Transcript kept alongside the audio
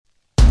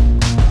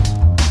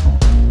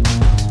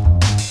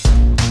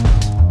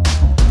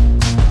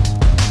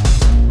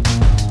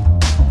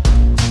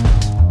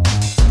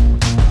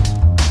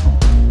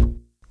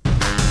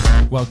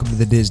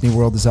the Disney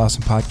World is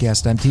Awesome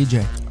podcast. I'm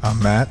TJ.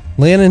 I'm Matt.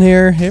 Landon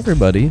here. Hey,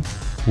 everybody.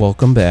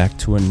 Welcome back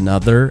to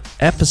another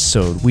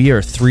episode. We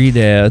are three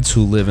dads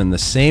who live in the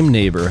same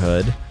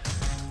neighborhood,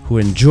 who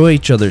enjoy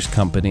each other's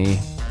company,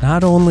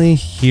 not only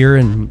here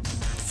in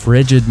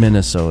frigid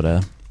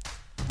Minnesota,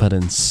 but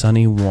in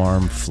sunny,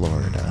 warm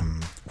Florida,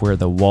 where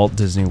the Walt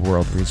Disney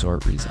World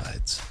Resort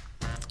resides.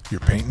 You're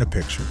painting a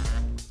picture.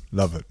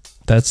 Love it.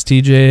 That's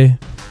TJ.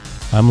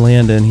 I'm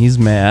Landon. He's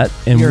Matt.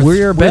 And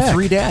we're back. We're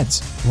three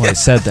dads. Well, I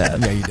said that.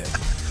 Yeah, you did.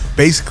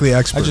 Basically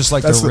experts. I just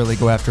like to really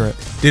go after it.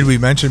 Did we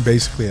mention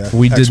basically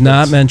We experts? did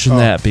not mention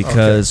that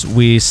because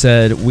we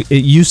said it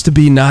used to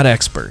be not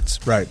experts.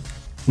 Right.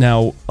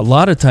 Now, a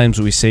lot of times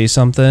we say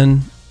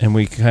something and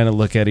we kind of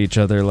look at each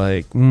other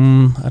like, I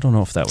don't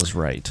know if that was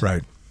right.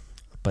 Right.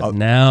 But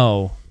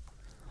now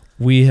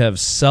we have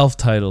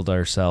self-titled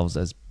ourselves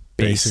as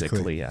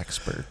basically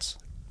experts.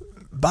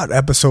 About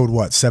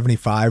episode,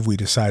 75, we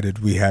decided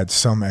we had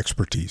some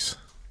expertise.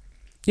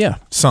 Yeah.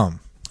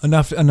 Some.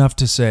 Enough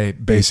to say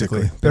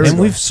basically. And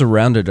we've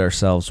surrounded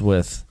ourselves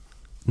with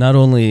not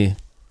only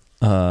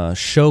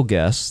show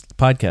guests,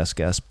 podcast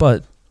guests,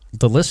 but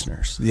the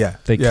listeners. Yeah.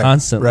 They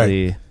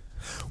constantly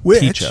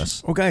teach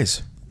us. Oh,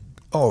 guys.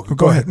 Oh,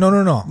 go ahead. No.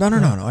 No.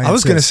 I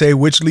was going to say,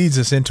 which leads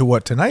us into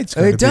what tonight's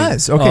going to be. It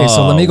does. Okay,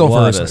 so let me go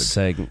what first.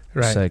 A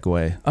Right.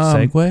 segue.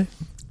 Segue?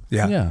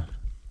 Yeah.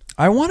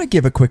 I want to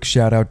give a quick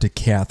shout out to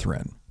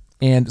Catherine.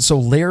 And so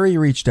Larry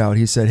reached out.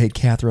 He said, hey,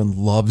 Catherine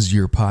loves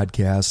your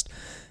podcast.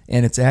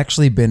 And it's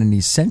actually been an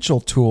essential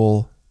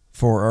tool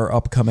for our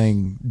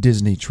upcoming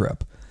Disney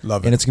trip.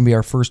 Love it. And it's going to be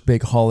our first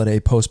big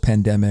holiday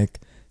post-pandemic.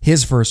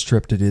 His first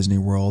trip to Disney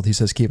World. He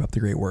says, keep up the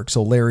great work.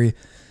 So Larry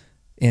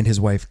and his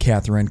wife,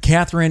 Catherine.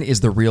 Catherine is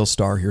the real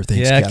star here.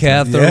 Thanks,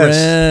 Catherine.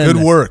 Yes.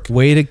 Good work.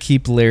 Way to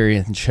keep Larry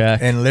in check.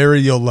 And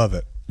Larry, you'll love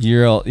it.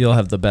 You'll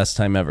have the best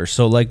time ever.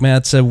 So like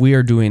Matt said, we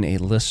are doing a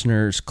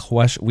listener's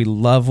question. We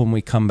love when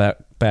we come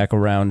back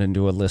around and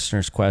do a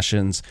listener's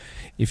questions.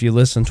 If you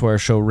listen to our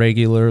show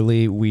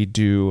regularly, we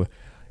do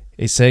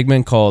a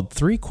segment called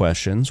 3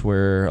 Questions,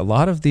 where a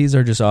lot of these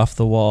are just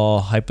off-the-wall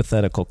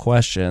hypothetical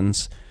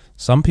questions.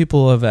 Some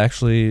people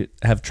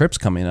have trips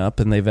coming up,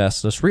 and they've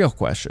asked us real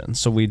questions.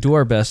 So we do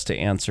our best to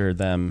answer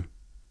them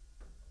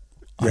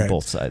on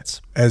both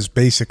sides. As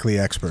basically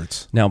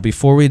experts. Now,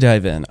 before we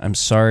dive in, I'm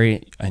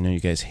sorry. I know you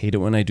guys hate it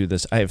when I do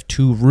this. I have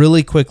 2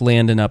 really quick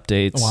Landon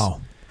updates.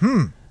 Wow.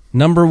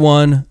 Number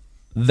 1,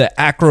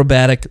 the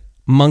acrobatic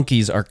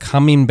monkeys are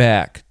coming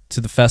back to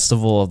the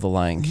Festival of the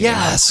Lion King.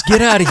 Yes.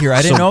 Get out of here.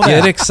 I didn't know that.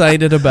 Get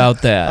excited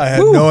about that. I had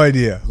no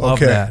idea. Love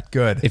that.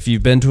 Good. If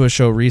you've been to a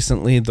show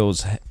recently,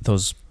 those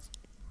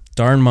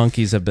darn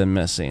monkeys have been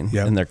missing,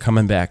 and they're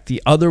coming back. The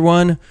other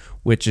one,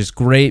 which is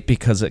great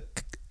because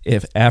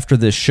if after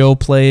this show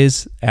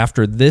plays,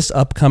 after this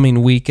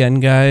upcoming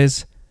weekend,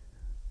 guys,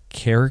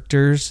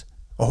 characters.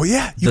 Oh,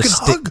 yeah. You can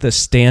hug. The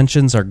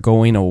stanchions are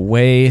going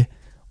away.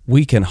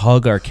 We can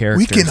hug our characters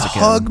We can again.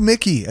 hug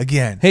Mickey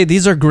again. Hey,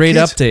 these are great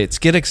Kids. updates.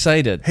 Get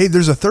excited. Hey,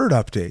 there's a third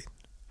update.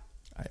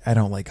 I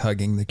don't like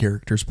hugging the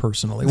characters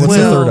personally. What's the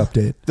third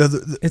update?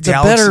 It's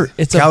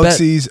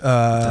Galaxies.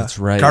 That's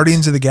right.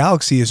 Guardians of the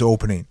Galaxy is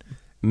opening.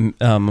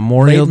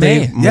 Memorial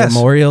Day. Yes,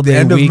 Memorial the Day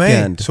end weekend.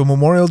 of May. So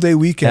Memorial Day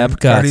weekend.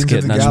 Epcot's Guardians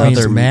getting of the another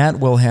Galaxy. Matt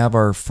will have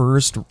our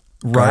first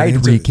ride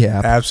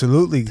recap.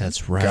 Absolutely.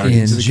 That's right.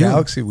 Guardians In of the June.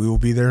 Galaxy. We will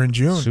be there in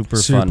June. Super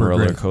fun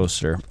roller great.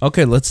 coaster.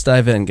 Okay, let's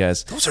dive in,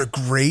 guys. Those are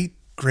great.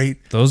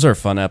 Those are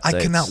fun updates.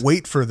 I cannot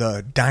wait for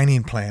the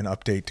dining plan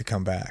update to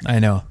come back. I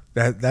know.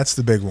 That's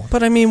the big one.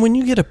 But I mean, when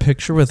you get a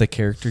picture with a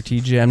character,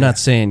 TJ, I'm not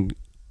saying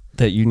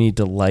that you need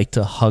to like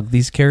to hug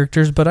these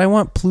characters, but I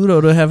want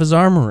Pluto to have his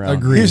arm around.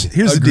 Agreed.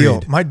 Here's the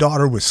deal. My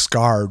daughter was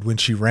scarred when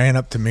she ran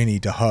up to Minnie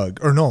to hug.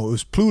 Or no, it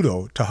was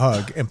Pluto to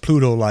hug, and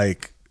Pluto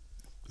like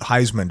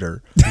Heismaned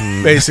her,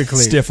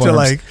 basically Stiff to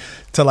arms.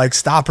 like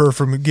stop her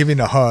from giving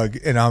a hug.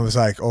 And I was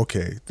like,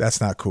 okay, that's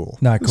not cool.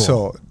 Not cool.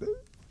 So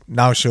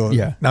now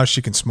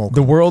she can smoke.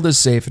 The world is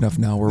safe enough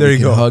now where There we you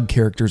can go. hug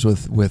characters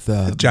with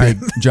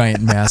Giant- big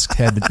giant masked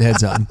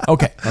heads on.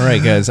 Okay. All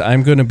right, guys,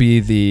 I'm going to be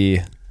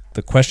the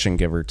question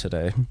giver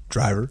today.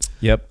 Driver.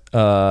 Yep.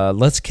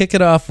 Let's kick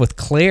it off with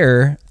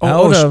Claire.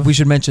 We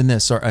should mention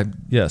this. Sorry,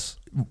 Yes.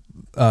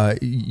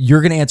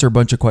 you're going to answer a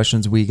bunch of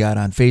questions we got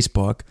on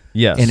Facebook.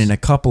 Yes. And in a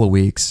couple of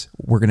weeks,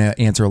 we're going to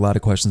answer a lot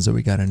of questions that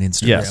we got on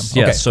Instagram. Yes. Okay,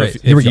 Yes. So great.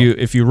 Here we go.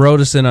 if you wrote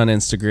us in on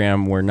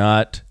Instagram, we're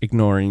not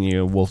ignoring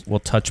you. We'll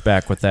touch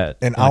back with that.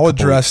 And in a I'll couple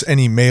address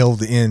any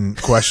mailed in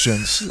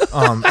questions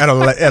at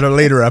a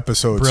later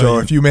episode. So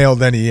Brilliant. if you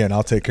mailed any in,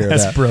 I'll take care of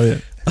That's that.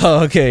 brilliant.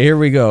 Oh, okay, here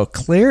we go.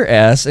 Claire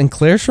asks, and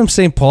Claire's from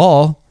St.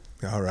 Paul.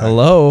 All right.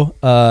 Hello.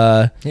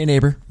 Hey,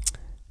 neighbor.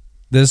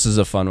 This is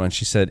a fun one.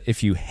 She said,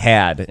 if you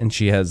had, and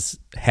she has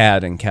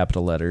had in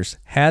capital letters,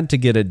 had to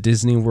get a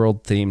Disney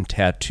World themed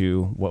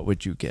tattoo, what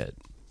would you get?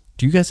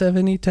 Do you guys have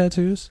any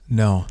tattoos?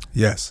 No.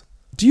 Yes.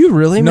 Do you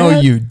really, No,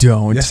 Matt? you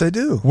don't. Yes, I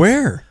do.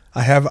 Where?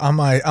 I have on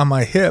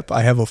my hip.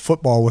 I have a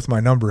football with my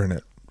number in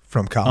it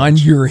from college. On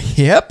your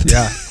hip?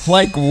 Yeah.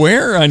 Like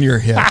where on your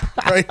hip?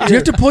 Right Do you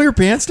have to pull your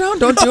pants down?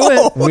 Don't do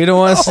it. We don't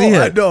want to see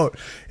I it. don't.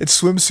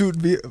 It's swimsuit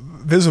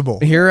visible.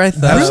 Here I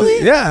thought.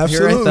 Really? Yeah,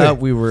 Here I absolutely. thought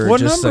we were What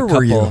just a number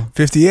couple. were you?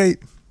 58.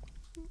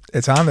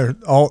 It's on there.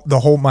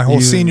 My whole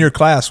You- senior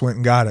class went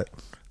and got it.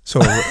 So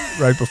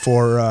right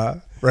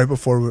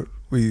before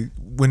we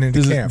went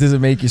into camp. Does it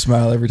make you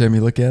smile every time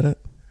you look at it?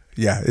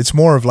 Yeah, it's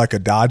more of like a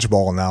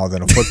dodgeball now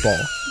than a football.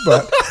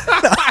 But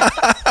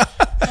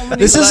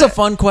This is a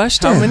fun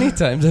question. How many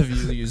times have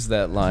you used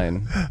that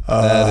line?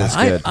 That is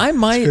good. I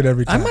might. good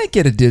every I time. might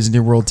get a Disney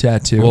World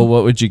tattoo. Well,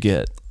 what would you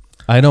get?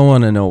 I don't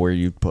want to know where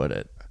you'd put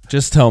it.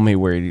 Just tell me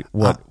what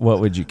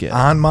would you get?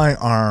 on my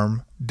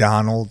arm,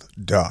 Donald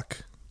Duck.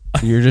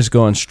 You're just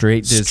going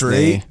straight Disney.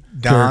 Straight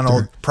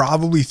Donald,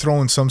 probably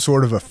throwing some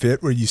sort of a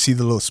fit where you see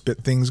the little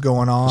spit things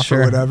going off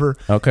Sure. or whatever.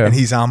 Okay. And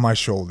he's on my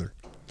shoulder.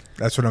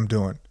 That's what I'm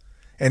doing.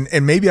 And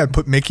maybe I'd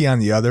put Mickey on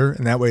the other,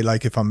 and that way,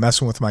 like, if I'm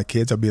messing with my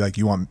kids, I'll be like,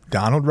 you want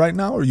Donald right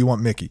now or you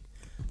want Mickey?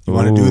 You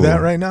want to do Ooh,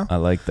 that right now? I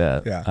like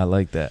that. Yeah. I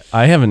like that.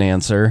 I have an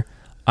answer.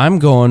 I'm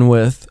going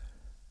with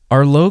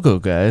our logo,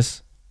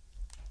 guys.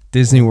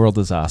 Disney World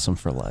is awesome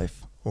for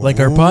life. like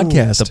our Ooh,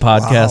 podcast. The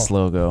podcast Wow.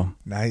 logo.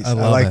 Nice. I I,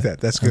 love like it. that.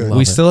 That's I good. love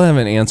We it. still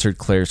haven't answered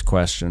Claire's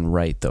question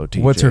right, though,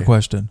 TJ. What's her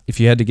question? If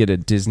you had to get a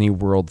Disney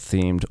World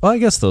themed, well, I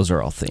guess those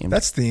are all themed.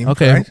 That's themed.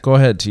 okay. Right? Go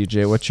ahead,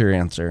 TJ. What's your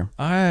answer?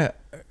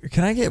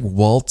 Can I get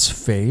Walt's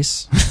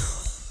face?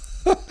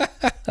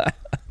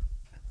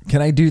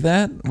 Can I do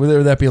that?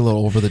 Would that be a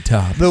little over the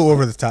top? A little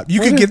over the top. You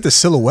could get the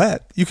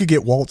silhouette. You could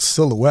get Walt's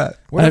silhouette.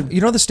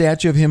 You know the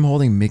statue of him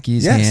holding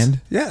Mickey's Yes.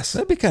 hand? Yes.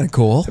 That'd be kind of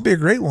cool. That'd be a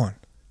great one.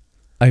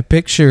 I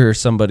picture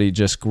somebody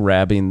just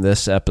grabbing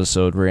this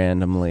episode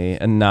randomly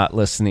and not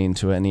listening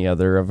to any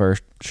other of our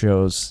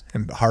shows.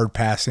 And hard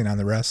passing on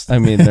the rest. I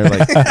mean, they're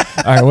like, All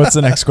right, what's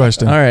the next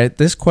question? all right,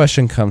 this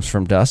question comes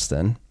from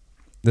Dustin.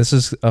 This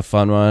is a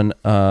fun one.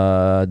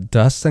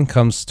 Dustin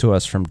comes to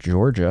us from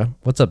Georgia.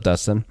 What's up,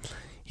 Dustin?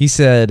 He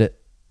said,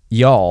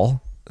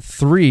 y'all,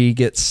 3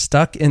 get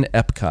stuck in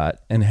Epcot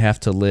and have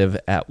to live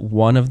at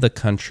one of the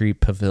country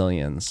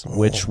pavilions.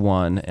 Which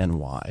one and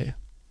why?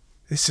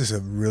 This is a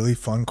really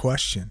fun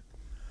question.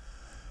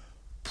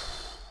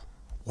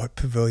 What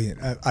pavilion?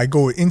 I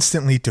go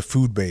instantly to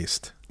food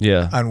based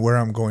Yeah. on where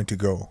I'm going to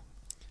go.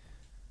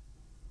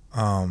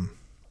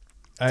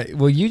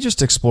 Well, you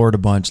just explored a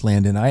bunch,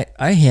 Landon.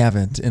 I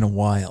haven't in a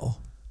while.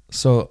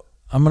 So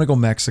I'm going to go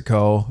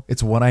Mexico.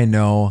 It's what I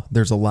know.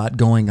 There's a lot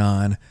going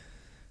on.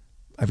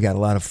 I've got a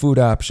lot of food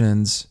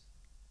options,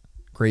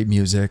 great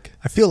music.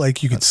 I feel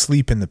like you could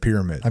sleep in the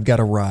pyramid, I've got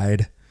a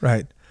ride.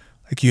 right?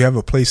 Like you have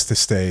a place to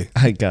stay.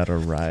 I got a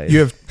ride. You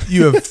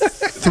have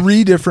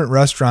 3 different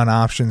restaurant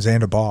options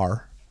and a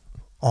bar,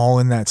 all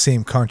in that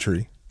same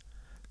country.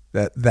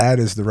 That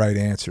is the right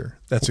answer.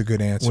 That's a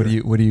good answer.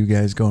 What are you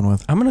guys going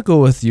with? I'm gonna go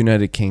with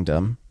United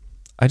Kingdom.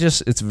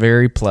 It's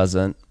very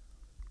pleasant,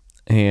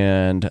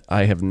 and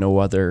I have no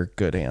other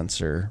good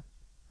answer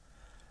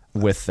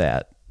with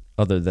that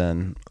other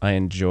than I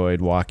enjoyed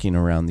walking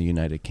around the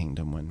United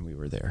Kingdom when we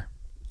were there.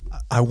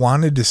 I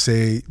wanted to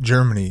say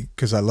Germany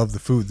because I love the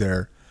food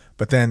there,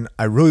 but then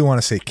I really want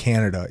to say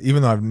Canada,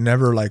 even though I've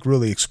never like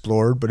really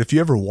explored. But if you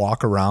ever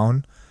walk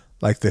around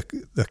like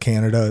the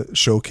Canada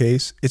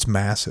showcase, it's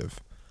massive.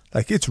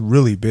 Like it's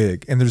really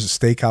big, and there's a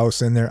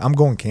steakhouse in there. I'm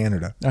going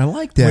Canada. I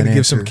like I'm that. going to give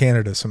answer. some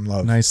Canada some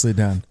love. Nicely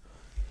done.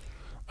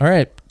 All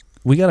right,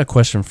 we got a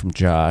question from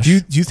Josh.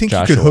 Do you think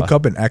Joshua. you could hook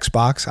up an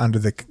Xbox onto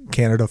the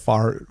Canada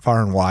far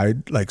and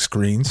wide like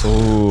screens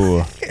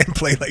Ooh, and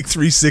play like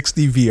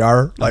 360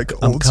 VR like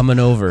I'm old coming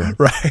over.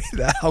 right?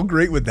 How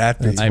great would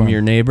that be? I'm your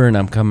neighbor, and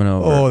I'm coming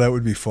over. Oh, that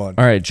would be fun.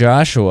 All right,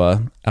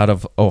 Joshua out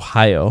of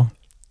Ohio.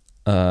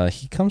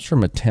 He comes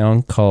from a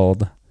town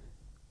called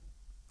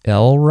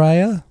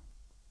Elraya.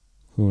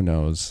 Who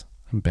knows?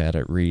 I'm bad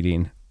at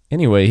reading.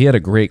 Anyway, he had a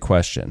great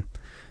question.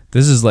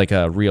 This is like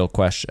a real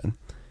question.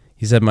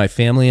 He said, my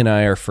family and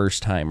I are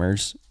first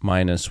timers,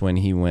 minus when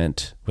he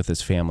went with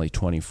his family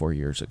 24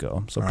 years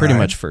ago. So pretty right.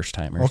 much first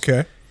timers.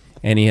 Okay,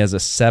 And he has a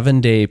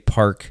 7-day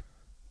park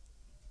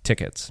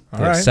tickets. They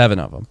All have right. 7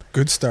 of them.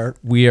 good start.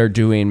 We are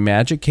doing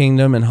Magic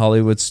Kingdom and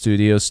Hollywood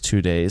Studios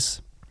 2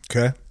 days,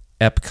 Okay.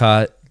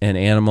 Epcot and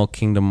Animal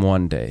Kingdom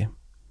 1 day.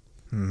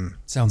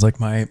 Sounds like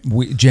my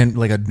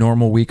like a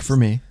normal week for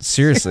me.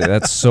 Seriously,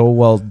 that's so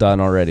well done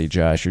already,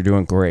 Josh. You're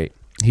doing great.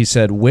 He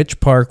said, which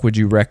park would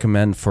you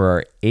recommend for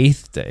our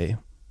 8th day?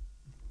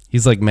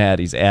 He's like mad.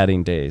 He's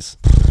adding days.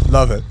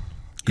 Love it.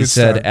 He Good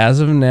said, start. as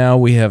of now,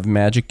 we have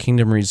Magic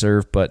Kingdom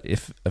reserved, but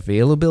if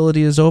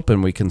availability is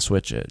open, we can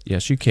switch it.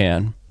 Yes, you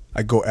can.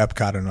 I go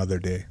Epcot another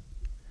day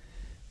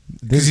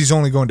because he's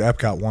only going to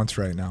Epcot once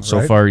right now. So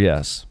right? far,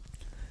 yes.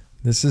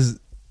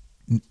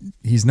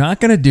 He's not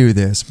going to do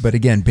this, but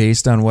again,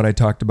 based on what I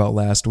talked about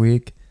last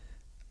week,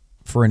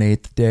 for an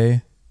 8th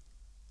day,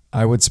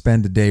 I would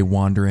spend a day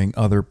wandering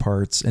other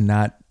parts and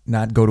not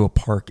go to a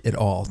park at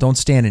all. Don't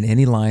stand in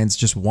any lines,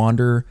 just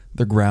wander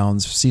the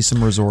grounds, see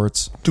some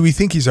resorts. Do we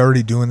think he's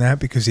already doing that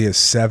because he has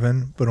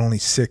 7, but only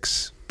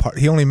 6?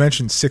 He only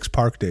mentioned 6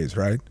 park days,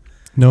 right?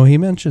 No, he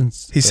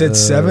mentions. He said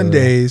 7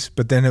 days,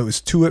 but then it was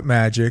 2 at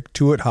Magic,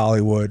 2 at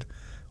Hollywood,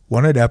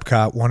 1 at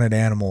Epcot, 1 at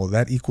Animal.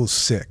 That equals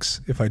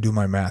 6 if I do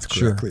my math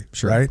correctly.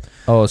 Sure. Right?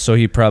 Oh, so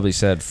he probably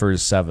said for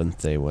his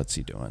 7th day, what's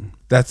he doing?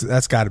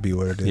 That's got to be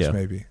what it is. Yeah.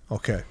 Maybe.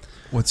 Okay.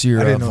 What's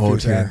your I didn't know if he vote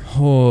was here?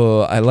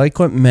 Oh, I like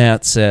what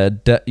Matt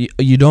said.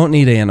 You don't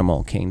need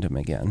Animal Kingdom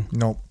again.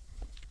 Nope.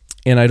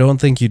 And I don't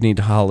think you'd need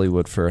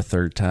Hollywood for a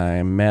third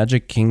time.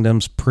 Magic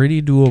Kingdom's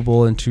pretty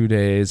doable in 2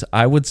 days.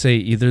 I would say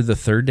either the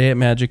third day at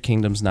Magic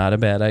Kingdom's not a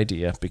bad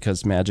idea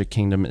because Magic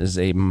Kingdom is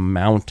a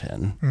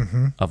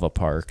mountain of a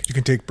park. You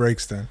can take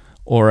breaks then.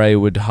 Or I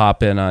would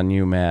hop in on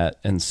you, Matt,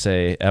 and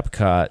say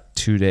Epcot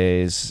 2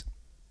 days,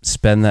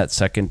 spend that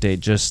second day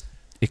just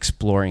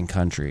exploring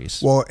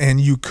countries. Well,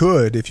 and you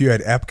could, if you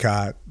had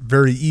Epcot,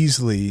 very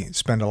easily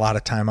spend a lot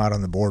of time out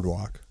on the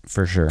boardwalk.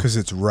 For sure. Because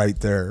it's right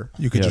there.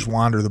 You could Yep. just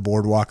wander the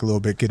boardwalk a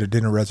little bit, get a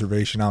dinner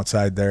reservation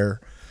outside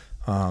there,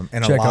 and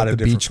Check a lot out the of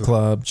different beach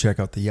club. Check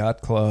out the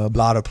yacht club. A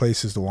lot of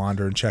places to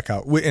wander and check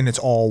out, and it's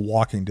all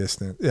walking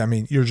distance. I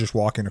mean, you're just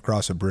walking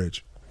across a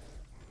bridge.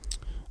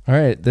 All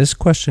right. This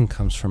question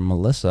comes from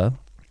Melissa.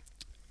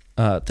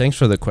 Thanks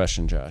for the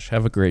question, Josh.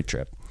 Have a great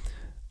trip.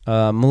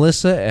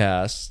 Melissa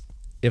asked,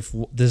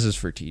 this is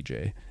for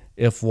TJ,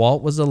 if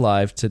Walt was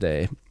alive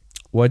today,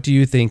 what do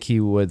you think he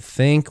would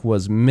think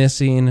was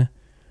missing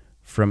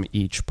from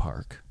each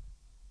park?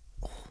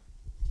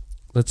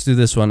 Let's do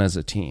this one as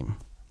a team.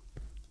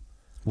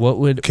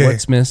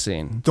 What's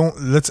missing?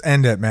 Let's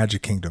end at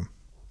Magic Kingdom.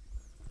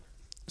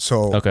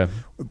 So, Okay.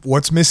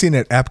 what's missing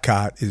at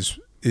Epcot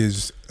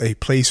is a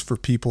place for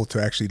people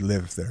to actually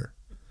live there,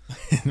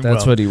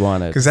 That's what he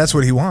wanted. because that's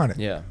what he wanted.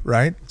 Yeah.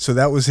 Right. So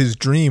that was his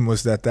dream,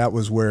 was that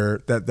was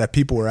where that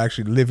people were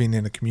actually living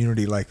in a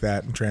community like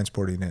that and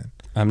transporting in.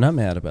 I'm not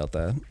mad about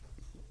that.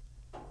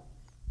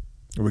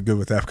 Are we good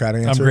with Epcot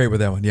answer? I'm great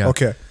with that one. Yeah.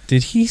 Okay.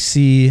 Did he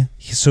see?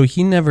 So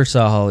he never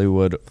saw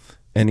Hollywood,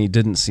 and he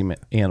didn't see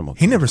Animal He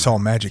Kingdom. never saw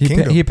Magic He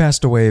Kingdom.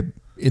 passed away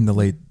in the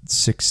late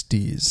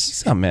 60s. He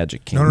saw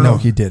Magic No, Kingdom. no, No,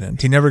 he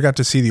didn't. He never got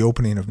to see the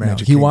opening of No, Magic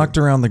he Kingdom. walked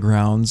around the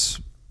grounds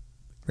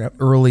Yep.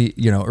 early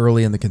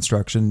in the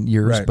construction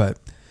years, Right. but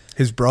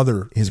His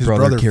brother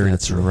carried it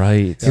That's through.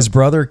 right. His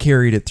brother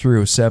carried it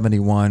through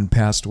 71,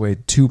 passed away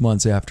 2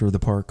 months after the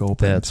park opened.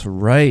 That's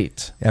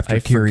right. After I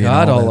carrying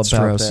forgot all all that about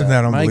stress. that. Isn't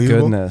that My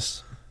unbelievable?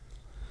 goodness.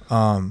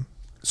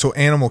 So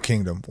Animal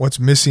Kingdom. What's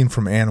missing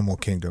from Animal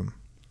Kingdom?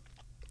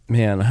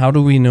 Man, how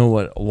do we know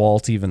what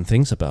Walt even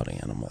thinks about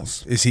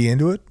animals? Is he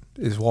into it?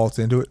 Is Walt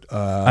into it?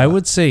 I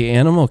would say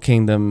Animal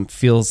Kingdom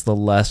feels the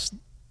less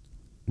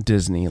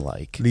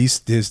Disney-like.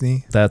 Least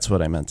Disney. That's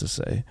what I meant to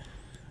say.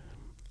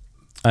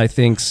 I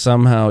think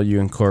somehow you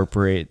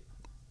incorporate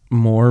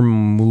more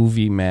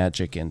movie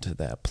magic into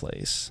that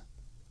place.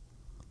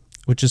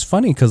 Which is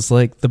funny because,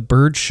 like, the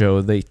bird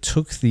show, they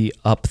took the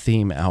up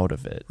theme out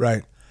of it.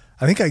 Right.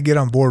 I think I get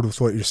on board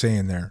with what you're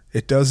saying there.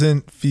 It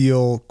doesn't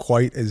feel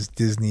quite as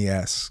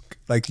Disney-esque.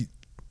 Like,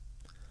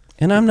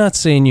 And I'm not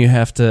saying you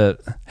have to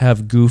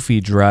have Goofy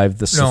drive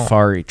the No.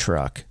 safari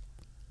truck.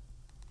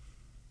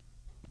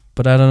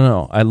 But I don't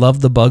know. I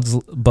love the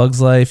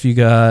Bugs Life you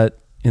got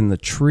in the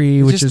tree,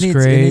 It which just is needs,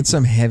 great. It needs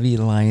some heavy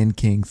Lion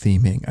King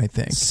theming, I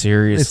think.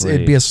 Seriously.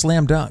 It'd be a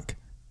slam dunk.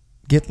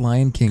 Get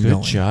Lion King Good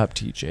going. job,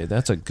 TJ.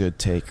 That's a good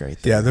take right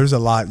there. yeah, there's a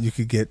lot you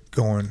could get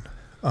going.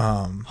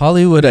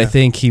 Hollywood, I Yeah.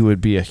 think he would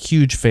be a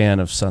huge fan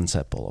of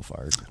Sunset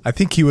Boulevard. I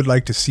think he would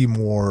like to see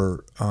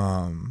more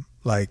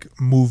like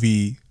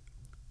movie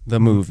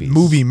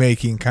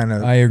making kind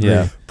of I agree.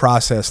 Yeah.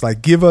 process.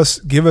 Like give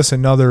us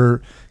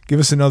another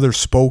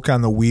spoke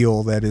on the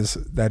wheel that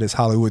is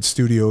Hollywood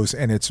Studios,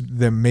 and it's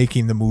them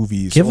making the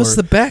movies. Give us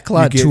Or the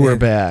backlot you get tour in-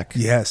 back.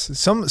 Yes,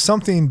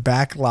 something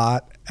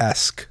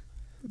backlot-esque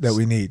that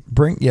we need.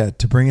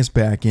 To bring us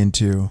back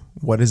into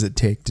what does it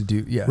take to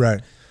do? Yeah.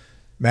 Right.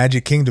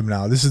 Magic Kingdom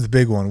now. This is the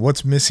big one.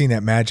 What's missing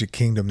at Magic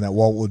Kingdom that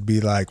Walt would be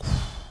like,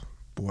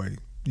 boy,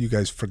 you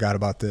guys forgot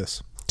about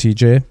this?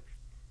 TJ?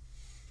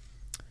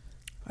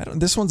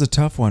 This one's a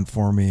tough one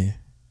for me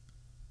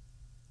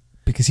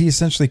because he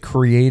essentially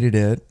created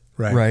it,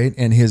 right?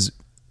 And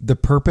the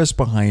purpose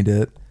behind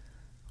it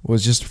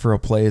was just for a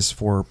place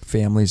for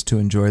families to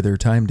enjoy their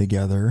time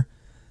together,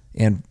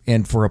 and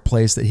for a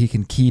place that he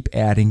can keep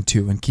adding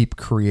to and keep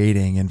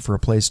creating, and for a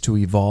place to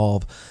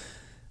evolve.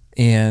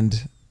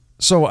 And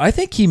so I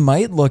think he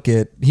might look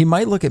at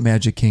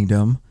Magic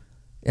Kingdom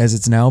as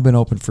it's now been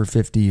open for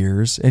 50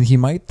 years, and he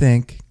might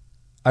think,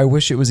 I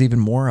wish it was even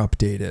more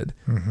updated.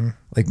 Mm-hmm.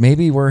 Like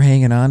maybe we're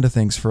hanging on to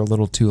things for a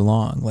little too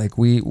long. Like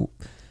we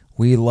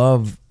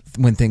love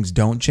when things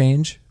don't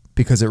change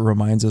because it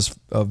reminds us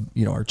of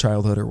our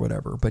childhood or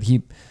whatever. But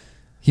he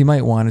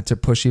might want it to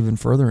push even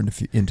further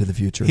into the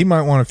future. He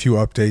might want a few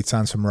updates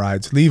on some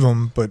rides. Leave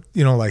them, but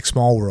like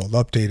Small World,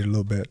 update it a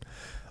little bit.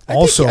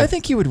 I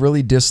think he would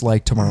really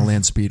dislike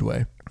Tomorrowland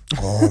Speedway.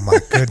 Oh my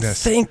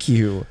goodness! Thank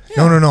you.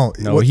 No.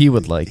 No, he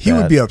would like He that.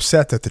 would be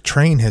upset that the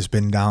train has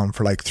been down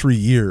for like 3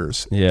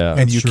 years. Yeah,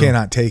 and you true.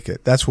 cannot take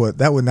it. That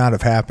would not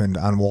have happened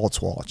on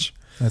Walt's watch.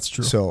 That's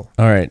true. So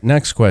All right,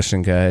 next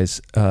question,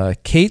 guys.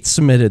 Kate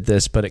submitted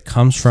this, but it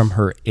comes from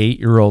her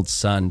 8-year-old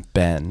son,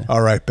 Ben.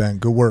 all right, Ben,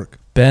 good work.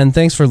 Ben,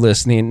 thanks for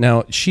listening.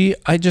 Now, she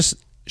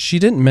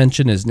didn't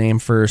mention his name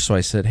first, so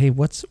I said, "Hey,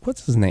 what's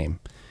his name?"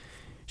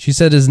 She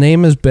said his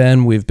name is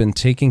Ben. We've been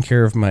taking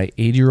care of my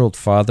 80-year-old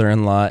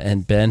father-in-law,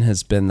 and Ben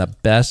has been the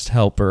best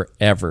helper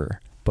ever.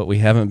 But we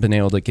haven't been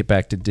able to get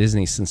back to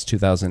Disney since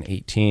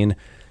 2018.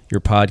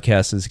 Your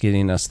podcast is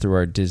getting us through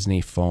our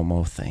Disney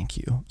FOMO. Thank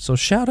you. So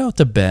shout out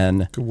to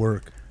Ben. Good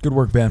work. Good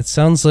work, Ben. It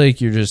sounds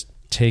like you're just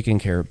taking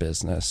care of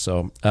business.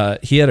 So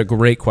he had a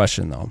great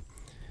question,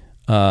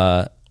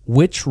 though.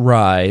 Which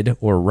ride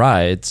or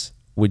rides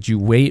would you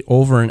wait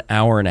over an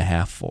hour and a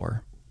half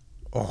for?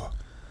 Oh,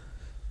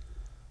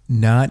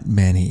 Not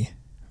many.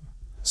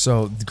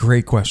 So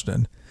great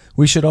question.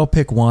 We should all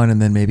pick one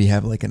and then maybe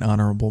have like an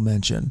honorable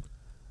mention.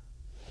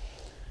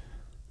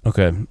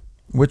 Okay.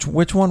 Which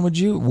one would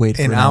you wait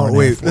for? an an hour. and a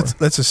Wait, half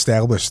for? let's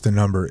establish the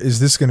number. Is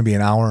this going to be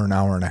an hour and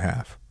a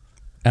half?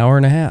 Hour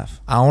and a half.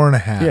 Hour and a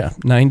half. Yeah,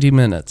 90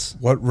 minutes.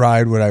 What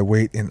ride would I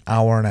wait an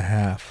hour and a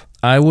half?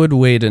 I would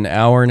wait an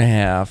hour and a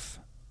half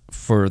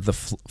for the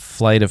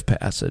Flight of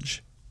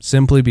Passage,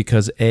 simply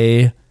because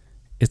A,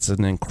 it's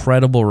an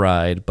incredible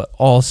ride, but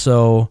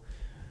also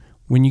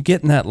when you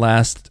get in that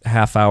last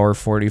half hour,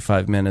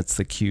 45 minutes,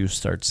 the queue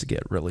starts to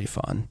get really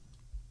fun.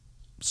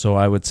 So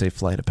I would say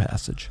Flight of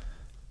Passage.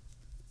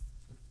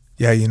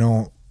 Yeah, you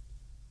know,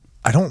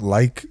 I don't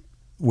like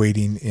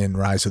waiting in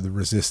Rise of the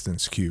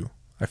Resistance queue.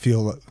 I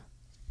feel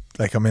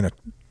like I'm in a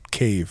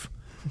cave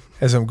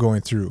as I'm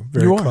going through.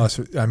 You are.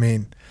 claustrophobic. I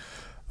mean,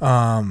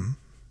 and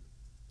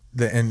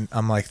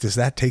I'm like, does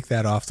that take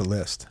that off the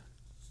list?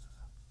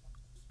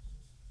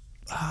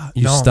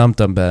 You No. stumped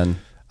them, Ben.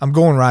 I'm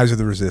going Rise of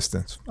the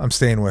Resistance. I'm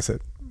staying with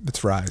it.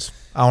 It's Rise.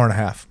 Hour and a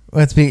half.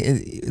 Let's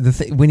be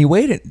when you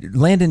waited,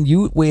 Landon.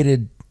 You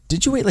waited.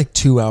 Did you wait like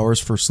 2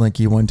 hours for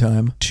Slinky one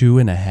time?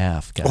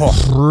 2.5, guys.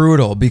 Oh,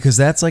 Brutal, because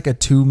that's like a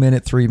 2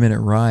 minute, 3 minute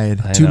ride.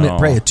 I 2 know. minute,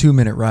 probably a 2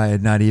 minute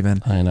ride, not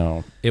even. I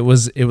know. It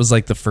was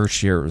like the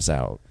first year it was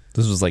out.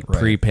 This was like Right.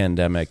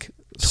 pre-pandemic.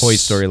 Toy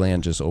Story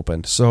Land just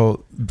opened.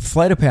 So,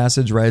 Flight of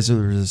Passage, Rise of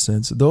the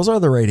Resistance, those are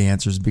the right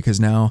answers because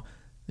now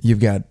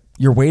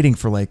you're waiting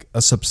for like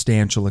a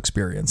substantial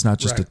experience, not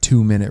just a Right.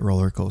 2 minute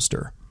roller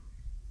coaster.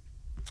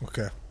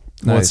 okay.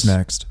 What's Nice.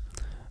 next?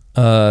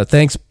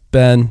 Thanks,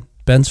 Ben.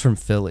 Ben's from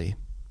Philly.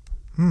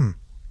 Hmm.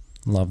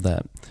 Love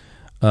that.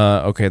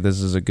 Okay, this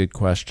is a good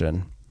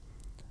question.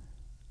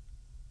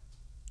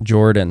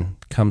 Jordan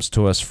comes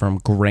to us from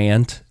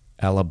Grant,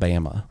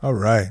 Alabama. All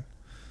right.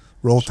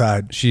 Roll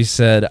Tide. She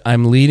said,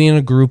 I'm leading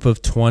a group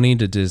of 20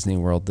 to Disney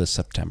World this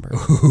September.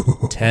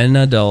 10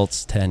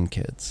 adults, 10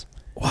 kids.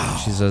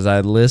 Wow. She says,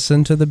 I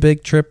listened to the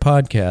Big Trip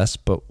podcast,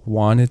 but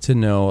wanted to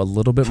know a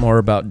little bit more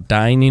about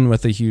dining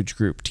with a huge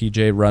group.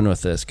 TJ, run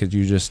with this because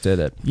you just did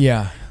it.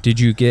 Yeah. Did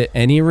you get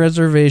any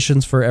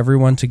reservations for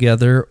everyone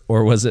together,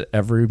 or was it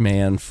every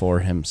man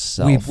for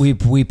himself?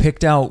 We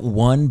picked out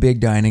one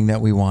big dining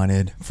that we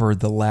wanted for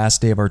the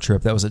last day of our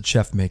trip. That was at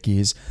Chef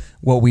Mickey's.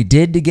 What we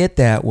did to get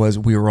that was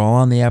we were all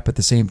on the app at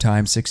the same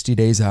time, 60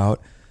 days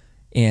out.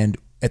 And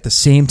at the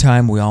same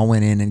time, we all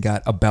went in and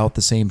got about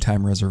the same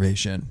time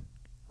reservation,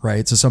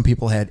 right? So some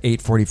people had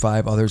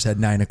 8:45, others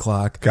had 9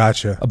 o'clock.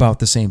 Gotcha. About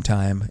the same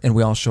time. And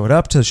we all showed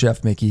up to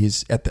Chef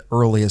Mickey's at the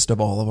earliest of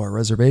all of our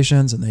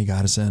reservations, and they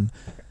got us in.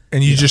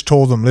 And you just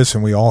told them,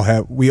 listen, we all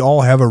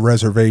have a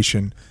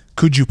reservation.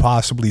 Could you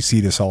possibly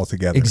seat us all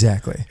together?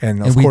 Exactly.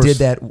 And of we course- did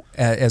that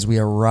as we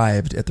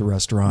arrived at the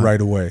restaurant.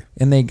 Right away.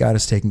 And they got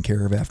us taken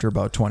care of after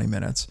about 20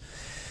 minutes.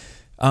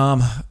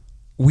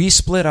 We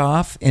split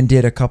off and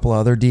did a couple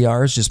other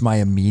DRs, just my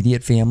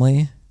immediate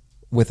family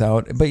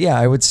but yeah,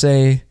 I would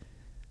say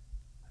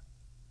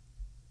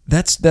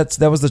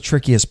that was the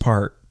trickiest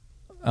part.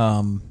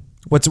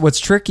 What's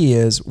tricky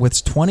is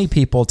with 20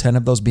 people, 10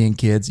 of those being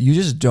kids, you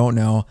just don't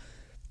know.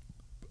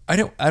 I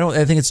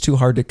think it's too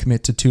hard to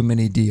commit to too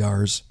many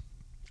DRs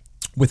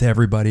with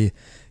everybody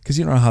because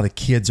you don't know how the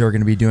kids are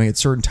going to be doing at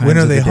certain times. When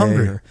are of they the day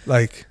hungry? or-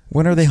 Like,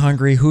 when are they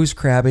hungry? Who's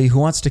crabby? Who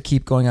wants to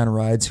keep going on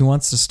rides? Who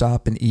wants to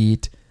stop and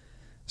eat?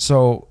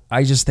 So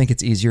I just think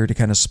it's easier to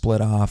kind of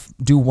split off.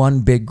 Do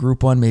one big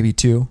group one, maybe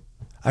two.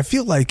 I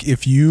feel like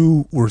if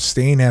you were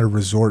staying at a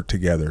resort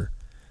together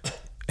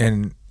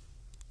and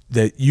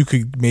that you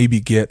could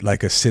maybe get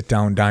like a sit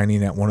down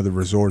dining at one of the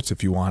resorts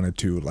if you wanted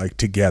to, like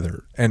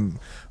together, and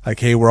like,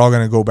 hey, we're all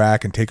going to go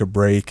back and take a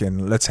break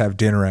and let's have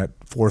dinner at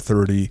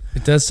 4:30.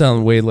 It does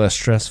sound way less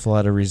stressful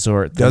at a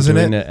resort than Doesn't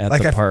doing it? it at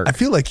Like the park. I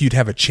feel like you'd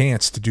have a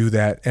chance to do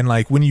that. And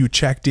like when you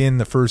checked in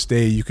the first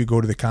day, you could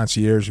go to the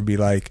concierge and be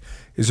like,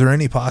 is there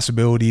any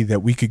possibility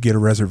that we could get a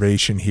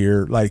reservation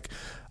here? Like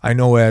I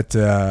know at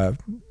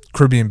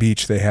Caribbean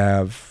Beach, they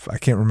have, I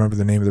can't remember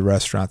the name of the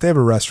restaurant. They have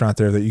a restaurant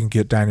there that you can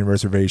get dining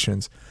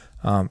reservations.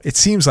 It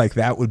seems like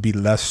that would be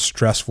less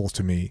stressful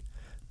to me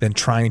than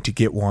trying to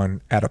get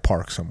one at a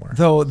park somewhere.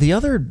 Though the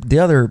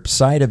other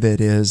side of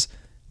it is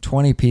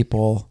 20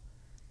 people,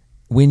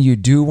 when you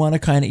do want to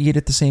kind of eat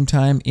at the same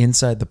time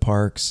inside the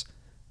parks,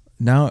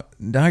 now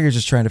you're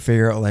just trying to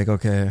figure out like,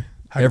 okay,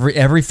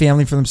 Every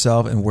family for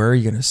themselves, and where are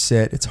you going to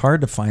sit? It's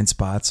hard to find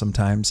spots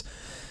sometimes.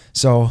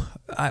 So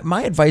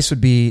my advice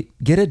would be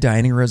get a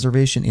dining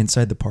reservation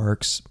inside the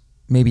parks,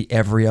 maybe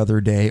every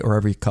other day or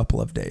every couple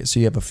of days, so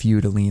you have a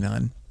few to lean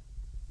on.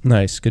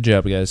 Nice. Good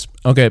job, guys.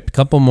 Okay, a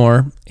couple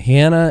more.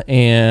 Hannah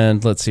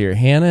and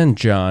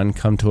John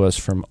come to us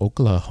from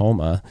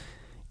Oklahoma,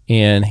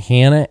 and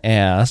Hannah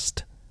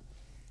asked,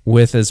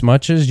 with as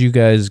much as you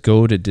guys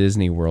go to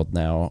Disney World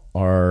now,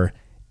 are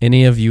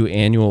any of you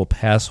annual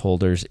pass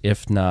holders?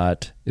 If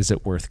not, is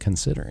it worth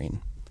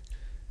considering?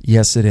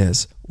 Yes, it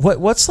is.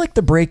 What's like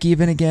the break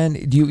even again?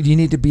 Do you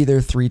need to be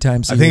there 3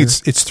 times a year? I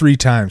think it's 3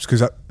 times,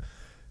 because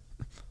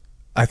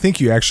I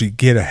think you actually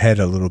get ahead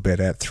a little bit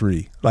at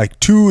 3. Like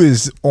 2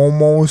 is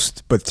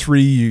almost, but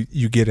 3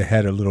 you get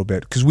ahead a little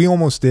bit, because we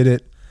almost did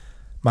it.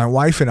 My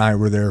wife and I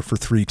were there for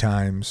 3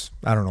 times.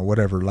 I don't know,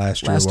 whatever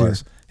last year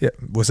was. Yeah,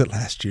 was it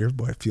last year?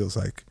 Boy, it feels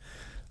like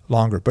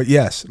longer. But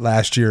yes,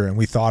 last year, and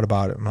we thought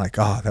about it. I'm like,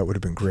 that would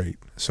have been great.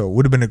 So it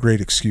would have been a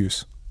great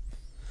excuse.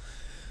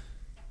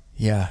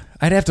 Yeah,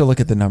 I'd have to look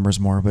at the numbers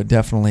more, but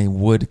definitely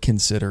would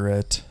consider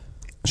it.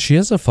 She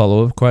has a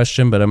follow-up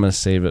question, but I'm going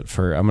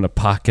to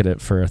pocket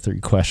it for 3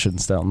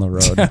 questions down the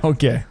road.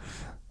 Okay.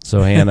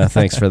 So Hannah,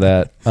 thanks for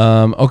that.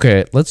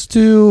 Okay, let's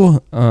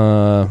do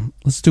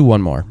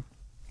one more.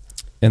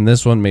 And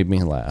this one made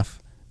me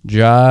laugh.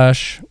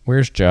 Josh,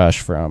 where's Josh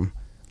from?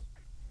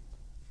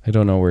 I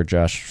don't know where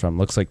Josh is from.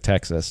 Looks like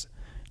Texas.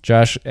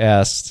 Josh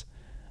asked,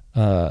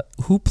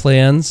 who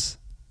plans,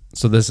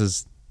 so this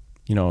is,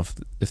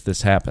 if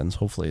this happens,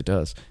 hopefully it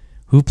does.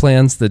 Who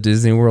plans the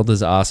Disney World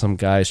is Awesome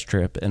guys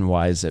trip, and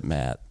why is it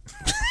Matt?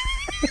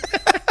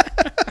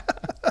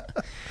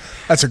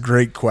 That's a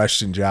great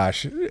question,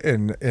 Josh,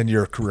 and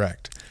you're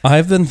correct.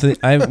 I've been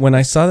when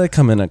I saw that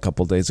come in a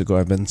couple days ago,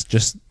 I've been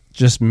just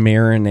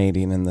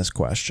marinating in this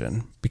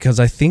question, because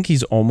I think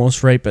he's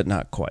almost right, but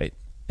not quite.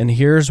 And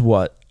here's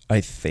what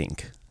I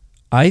think.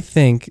 I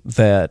think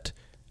that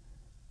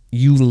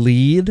you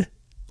lead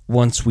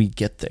once we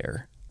get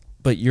there,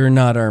 but you're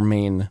not our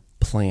main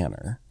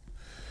planner.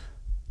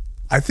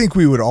 I think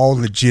we would all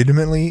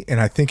legitimately,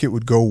 and I think it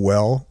would go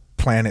well,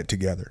 plan it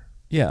together.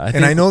 Yeah.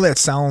 I know that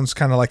sounds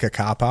kind of like a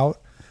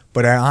cop-out,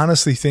 but I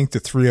honestly think the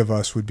 3 of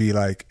us would be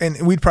like,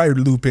 and we'd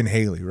probably loop in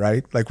Haley,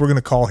 right? Like, we're going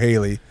to call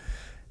Haley,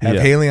 have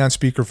Haley on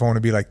speakerphone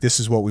and be like, this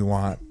is what we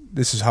want.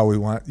 This is how we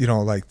want,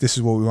 like, this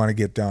is what we want to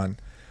get done.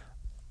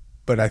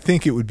 But I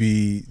think it would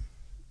be,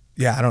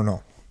 I don't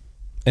know.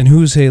 And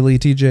who's Haley,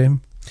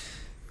 TJ?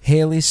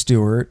 Haley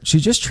Stewart.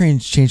 She just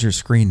changed her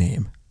screen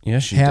name. Yeah,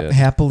 she did.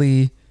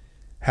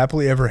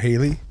 Happily ever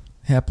Haley.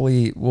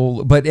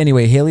 Well, but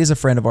anyway, Haley is a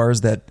friend of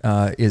ours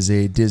that is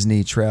a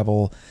Disney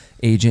travel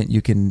agent.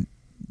 You can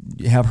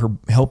have her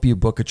help you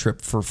book a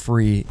trip for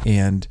free,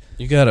 and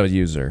you gotta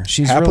use her.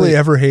 She's Happily really,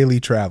 ever Haley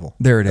travel.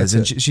 There it is,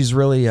 and she's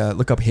really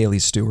look up Haley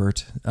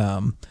Stewart,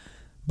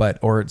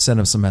 or send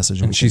us a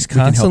message. And she's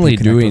constantly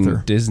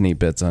doing Disney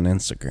bits on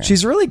Instagram.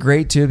 She's really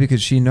great too,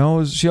 because she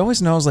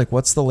always knows like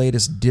what's the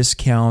latest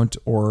discount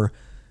or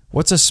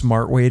what's a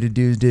smart way to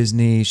do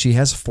Disney. She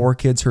has 4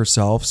 kids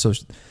herself, so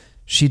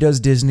she does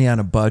Disney on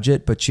a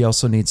budget, but she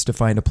also needs to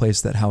find a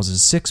place that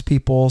houses 6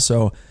 people.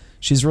 So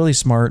she's really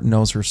smart and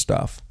knows her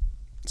stuff.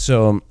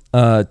 So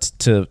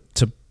to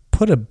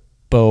put a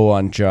bow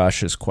on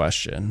Josh's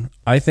question,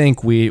 I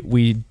think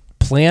we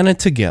plan it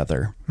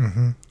together.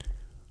 Mm-hmm.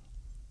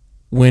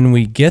 When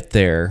we get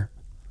there,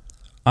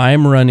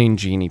 I'm running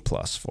Genie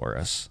Plus for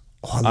us.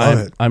 Oh, I love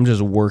it. I'm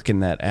just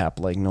working that app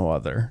like no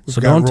other. We've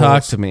so got don't talk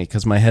rules. to me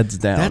because my head's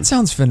down. That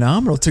sounds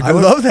phenomenal. I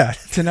love that.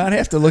 To not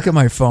have to look at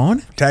my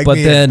phone. Tag but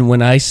me then in.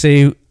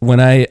 when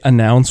I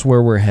announce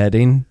where we're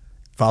heading,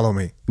 Follow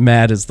me.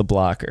 Matt is the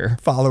blocker.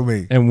 Follow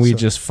me. And we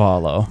just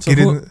follow. Get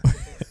in.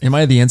 Am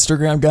I the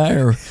Instagram guy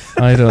or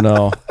I don't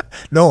know.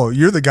 No,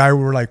 you're the guy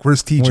where we're like,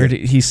 where's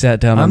TJ? He sat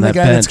down I'm on the that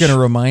guy bench. that's going to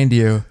remind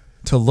you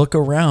to look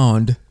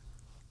around,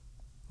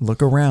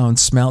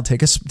 smell,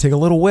 take a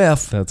little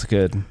whiff. That's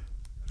good.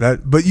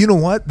 But you know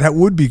what? That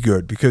would be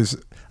good, because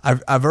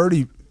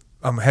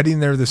I'm heading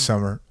there this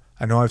summer.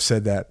 I know I've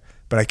said that,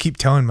 but I keep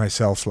telling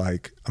myself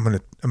like I'm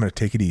gonna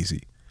take it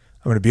easy.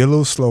 I'm gonna be a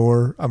little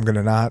slower. I'm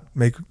gonna not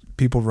make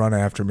people run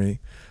after me.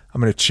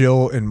 I'm gonna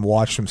chill and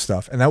watch some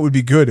stuff, and that would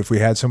be good if we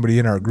had somebody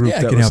in our group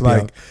that was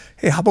like,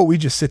 "Hey, how about we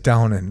just sit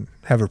down and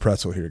have a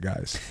pretzel here,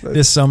 guys?"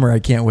 This summer, I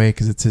can't wait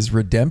because it's his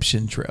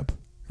redemption trip.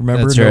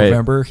 Remember That's in right.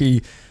 November,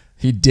 he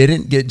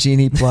didn't get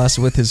Genie Plus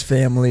with his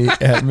family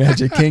at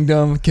Magic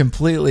Kingdom.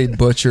 Completely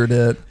butchered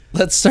it.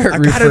 Let's start I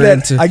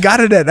referring to. got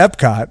it at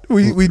Epcot.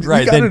 We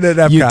got it at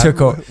Epcot. You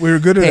took we were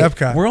good at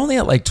Epcot. We're only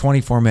at like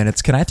 24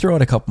 minutes. Can I throw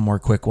out a couple more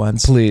quick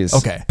ones? Please.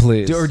 Okay.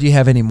 Please. Or do you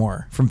have any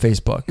more from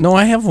Facebook? No,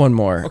 I have one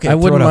more. Okay, I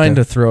wouldn't throw it out mind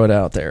there. to throw it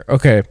out there.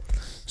 Okay.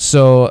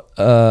 So,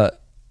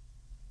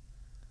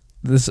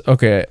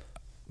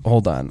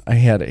 hold on. I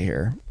had it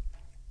here.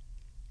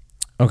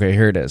 Okay,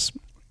 here it is.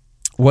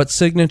 What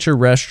signature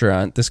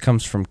restaurant, this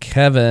comes from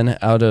Kevin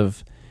out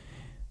of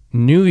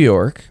New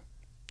York.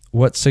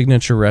 What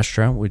signature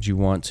restaurant would you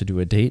want to do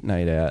a date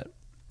night at?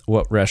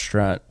 what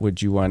restaurant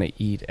would you want to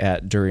eat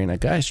at during a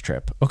guys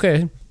trip?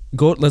 Okay,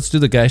 let's do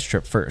the guys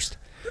trip first.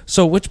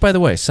 So, which, by the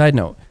way, side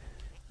note,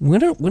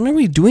 when are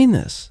we doing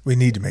this? We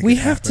need to make We it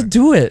have happen. to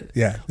do it.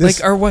 Yeah.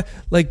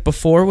 Like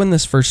before when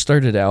this first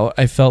started out,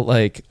 I felt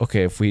like,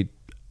 okay, if we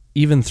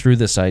even threw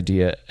this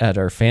idea at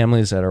our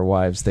families, at our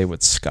wives, they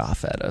would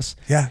scoff at us.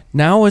 Yeah.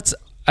 Now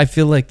I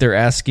feel like they're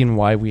asking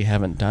why we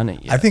haven't done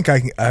it yet. I think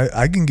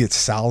I can get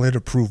solid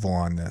approval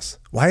on this.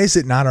 Why is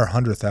it not our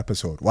 100th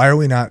episode? Why are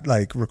we not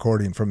like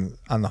recording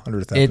on the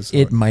 100th episode?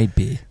 It might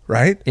be.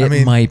 Right?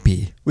 It might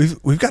be.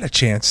 We've got a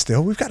chance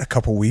still. We've got a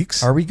couple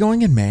weeks. Are we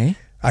going in May?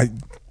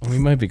 We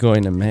might be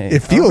going to May.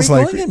 It feels Are we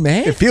like going in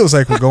May? It feels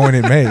like we're going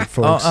in May,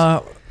 folks.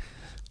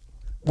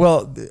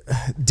 Well,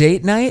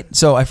 date night.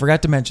 So I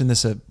forgot to mention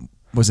this.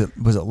 Was it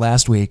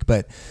last week?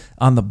 But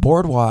on the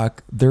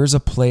boardwalk, there's a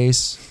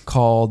place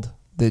called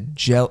the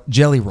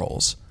Jelly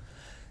Rolls,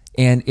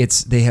 and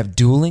they have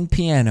dueling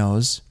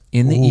pianos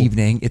in the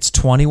evening. It's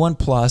 21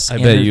 plus. I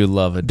bet you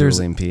love a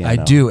dueling piano. I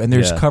do, and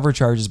there's Yeah. cover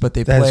charges, but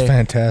they That's play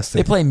fantastic.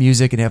 They play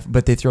music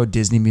but they throw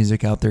Disney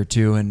music out there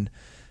too. And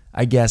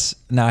I guess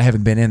now I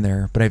haven't been in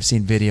there, but I've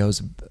seen videos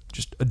of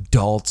just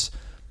adults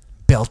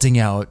belting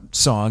out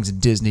songs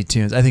and Disney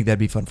tunes. I think that'd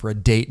be fun for a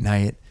date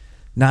night,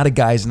 not a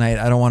guy's night.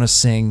 I don't want to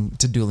sing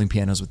to dueling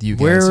pianos with you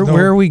guys.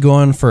 Where are we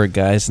going for a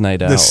guys'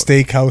 night out? The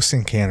steakhouse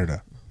in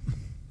Canada,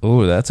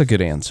 Oh, that's a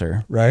good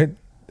answer. right?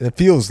 It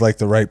feels like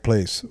the right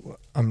place.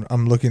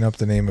 I'm looking up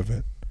the name of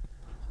it.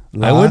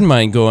 I wouldn't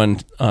mind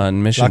going on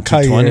La Mission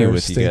 220 Caillere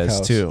with you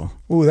guys Steakhouse. too.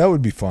 Ooh, that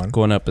would be fun.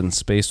 Going up in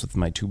space with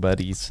my two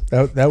buddies.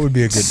 That would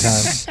be a good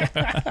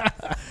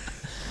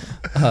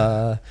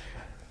time.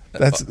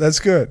 That's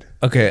good.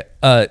 Okay.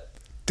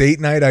 Date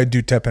night, I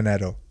do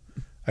teppanyaki.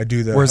 I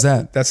do the. Where's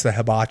that? That's the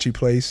hibachi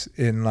place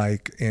in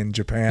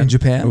Japan. in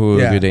Japan? Ooh,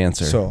 Yeah. good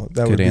answer. So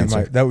that Good would be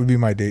answer. that would be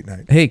my date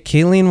night. Hey,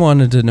 Kayleen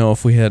wanted to know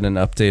if we had an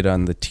update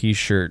on the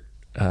T-shirt.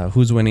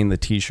 Who's winning the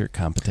T-shirt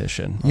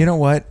competition? You know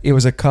what? It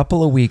was a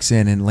couple of weeks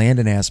in, and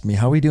Landon asked me,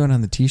 how are we doing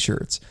on the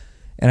T-shirts?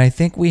 And I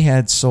think we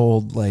had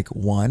sold like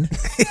one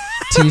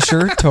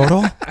T-shirt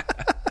total.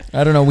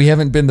 I don't know. We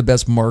haven't been the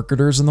best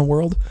marketers in the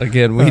world.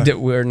 Again,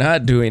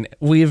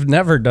 we've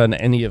never done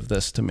any of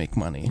this to make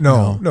money.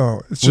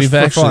 No. It's just We've for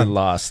actually fun.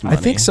 lost money. I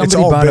think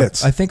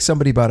all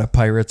somebody bought a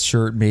Pirates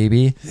shirt,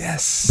 maybe.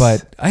 Yes,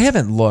 But I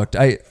haven't looked.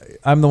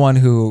 I'm the one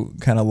who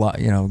kind of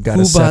got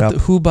to set up.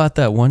 Who bought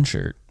that one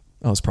shirt?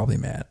 Oh, it's probably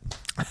Matt.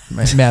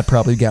 Matt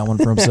probably got one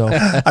for himself.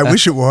 I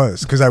wish it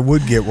was because I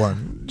would get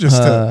one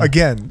just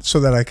again so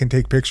that I can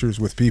take pictures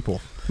with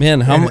people.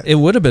 Man, it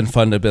would have been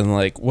fun to have been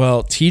like,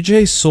 well,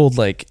 TJ sold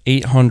like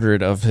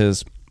 800 of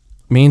his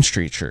Main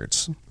Street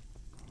shirts,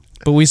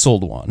 but we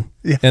sold one.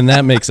 Yeah. And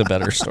that makes a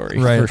better story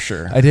for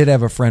sure. I did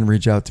have a friend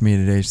reach out to me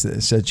today. She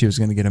said she was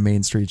going to get a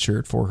Main Street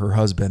shirt for her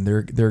husband.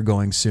 They're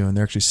going soon.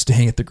 They're actually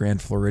staying at the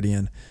Grand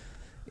Floridian.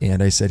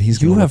 And I said,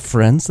 he's You going to have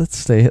friends that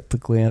stay at the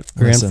Grand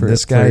Listen,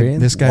 this Floridian?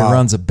 guy Wow.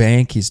 runs a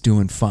bank. He's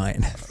doing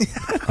fine.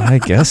 I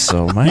guess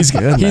so. My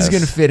goodness. He's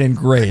going to fit in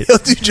great.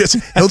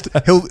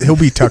 He'll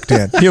be tucked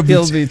in. He'll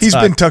be He's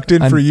been tucked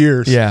in for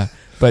years. Yeah.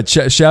 But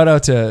shout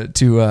out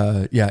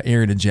to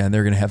Aaron and Jen.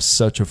 They're going to have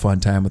such a fun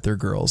time with their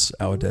girls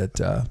out at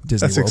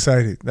Disney That's World.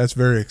 exciting. That's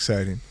very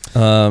exciting.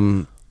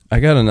 I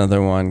got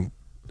another one.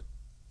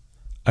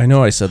 I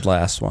know I said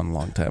last one a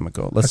long time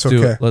ago. Let's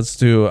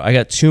do. I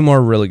got two more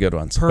really good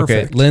ones.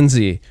 Perfect. Okay,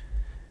 Lindsay.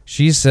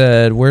 She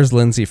said, "Where's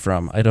Lindsay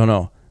from?" I don't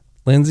know.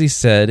 Lindsay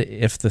said,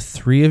 "If the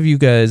three of you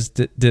guys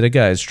did a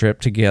guys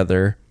trip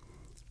together,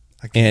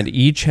 and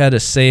each had a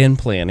say in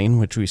planning,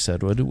 which we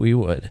said we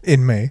would,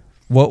 In May.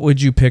 what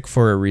would you pick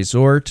for a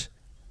resort,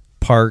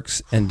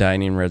 parks, and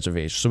dining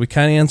reservations?" So we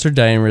kind of answered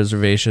dining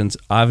reservations.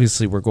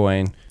 Obviously, we're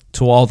going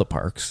to all the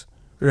parks.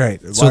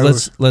 Right. So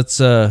let's.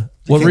 Do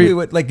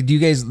you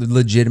guys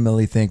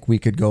legitimately think we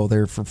could go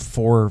there for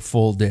 4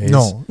 full days?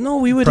 No,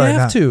 we would Probably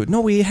have not. to.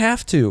 No, we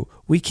have to.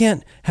 We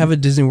can't have a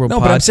Disney World No,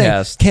 but I'm saying,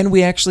 podcast. can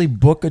we actually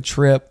book a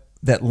trip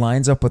that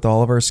lines up with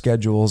all of our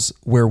schedules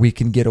where we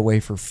can get away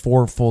for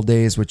 4 full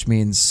days, which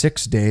means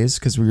 6 days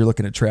because we were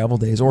looking at travel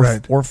days, or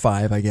Right. or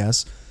 5, I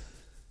guess.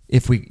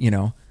 If we,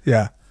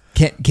 Yeah.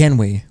 can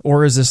we,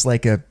 or is this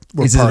like is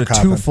it a park 2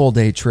 hopping. full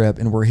day trip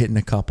and we're hitting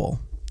a couple?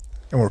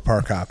 And we're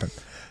park hopping.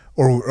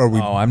 Or are we?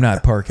 Oh, I'm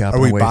not park Are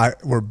hopping. we away.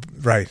 we're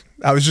right.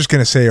 I was just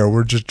gonna say, or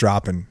we're just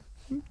dropping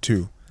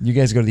 2. You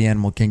guys go to the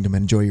animal kingdom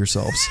and enjoy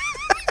yourselves.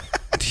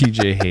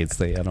 TJ hates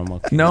the animal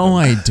kingdom. No,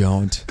 I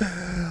don't.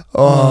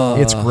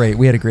 It's great.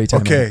 We had a great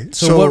time. Okay.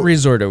 So what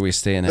resort are we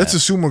staying Let's at?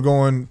 assume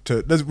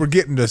we're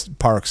getting to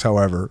parks.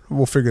 However,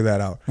 we'll figure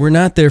that out. We're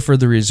not there for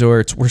the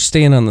resorts. We're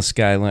staying on the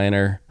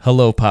Skyliner.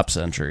 Hello, Pop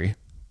Century.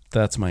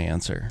 That's my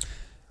answer.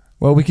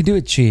 Well, we can do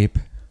it cheap.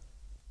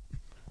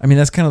 I mean,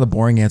 that's kind of the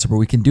boring answer, but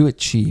we can do it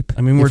cheap.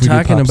 I mean, if we're we do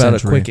talking Pop about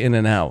Century. a quick in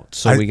and out,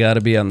 so we got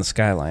to be on the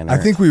Skyliner. I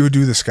think we would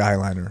do the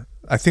Skyliner.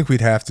 I think we'd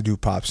have to do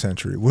Pop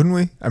Century, wouldn't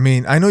we? I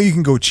mean, I know you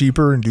can go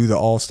cheaper and do the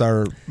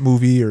All-Star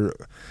movie or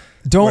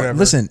Don't whatever.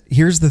 listen.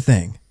 Here's the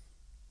thing: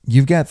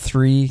 you've got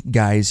 3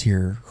 guys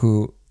here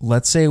who,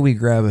 let's say, we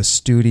grab a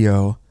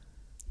studio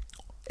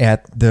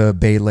at the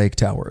Bay Lake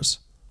Towers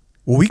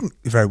Well, we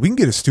can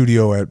get a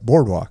studio at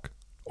Boardwalk.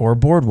 or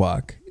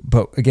Boardwalk.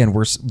 But again,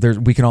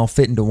 we can all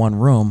fit into one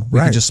room. We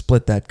Right. can just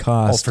split that Oh,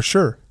 cost. for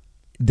sure.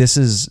 This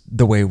is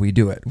the way we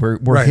do it. We're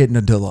Right. hitting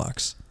a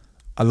deluxe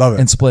I love it.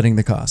 and splitting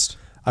the cost.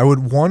 I would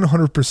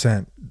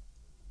 100%.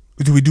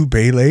 Do we do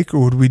Bay Lake or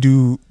would we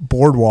do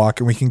Boardwalk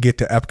and we can get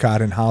to Epcot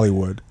in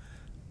Hollywood,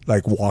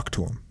 like walk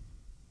to them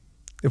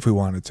if we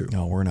wanted to?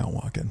 No, we're not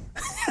walking.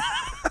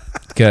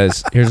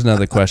 Guys, here's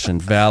another question.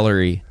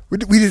 Valerie,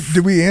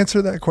 Did we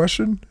answer that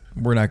question?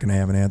 We're not going to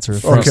have an answer.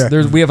 Okay.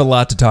 We have a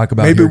lot to talk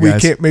about. Maybe here, we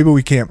guys. can't. Maybe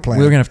we can't plan.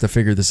 We're going to have to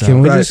figure this can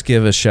out. we Right. just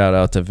give a shout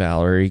out to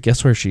Valerie?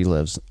 Guess where she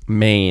lives?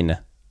 Maine.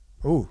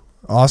 Oh,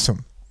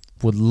 awesome.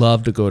 Would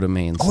love to go to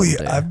Maine Oh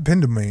someday. yeah, I've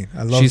been to Maine.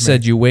 I love. She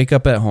said Maine. you wake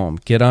up at home,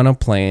 get on a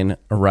plane,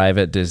 arrive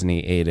at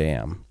Disney 8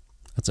 a.m.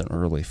 That's an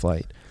early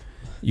flight.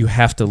 You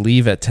have to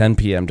leave at 10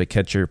 p.m. to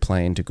catch your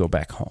plane to go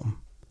back home.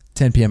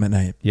 10 p.m. at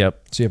night.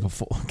 Yep. So you have a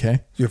full. Okay.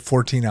 you have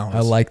 14 hours. I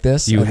like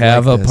this. You I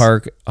have like a this.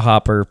 park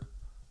hopper.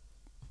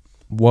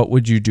 What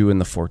would you do in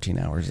the 14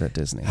 hours at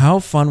Disney? How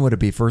fun would it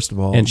be? First of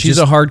all, And she's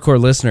just- a hardcore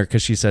listener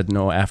because she said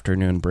no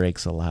afternoon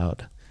breaks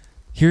allowed.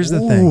 Here's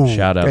the Ooh. thing.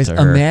 Shout out Guys, to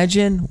her.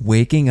 imagine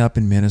waking up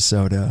in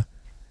Minnesota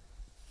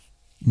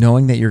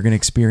knowing that you're going to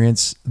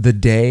experience the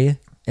day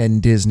in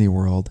Disney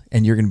World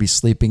and you're going to be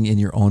sleeping in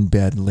your own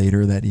bed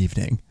later that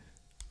evening.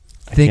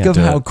 Think can't of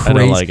do how it. crazy. I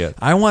don't like it.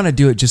 I want to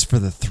do it just for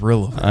the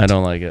thrill of it. I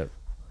don't like it.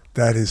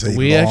 That is a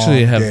We long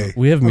actually have day.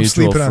 we have I'm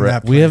mutual sleeping on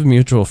that we plane. have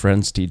mutual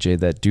friends, TJ,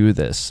 that do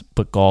this,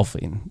 but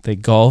golfing. They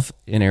golf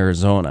in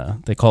Arizona.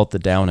 They call it the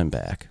down and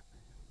back.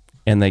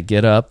 And they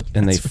get up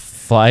and they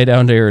fly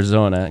down to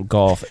Arizona and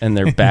golf, and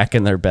they're back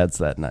in their beds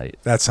that night.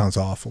 That sounds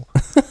awful.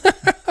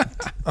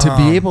 To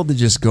be able to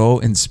just go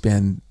and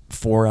spend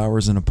 4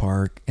 hours in a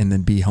park and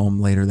then be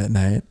home later that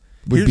night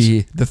would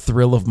be the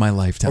thrill of my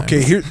lifetime.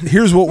 Okay,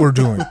 here's what we're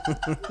doing.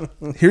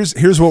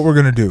 Here's what we're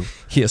gonna do.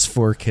 He has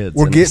 4 kids.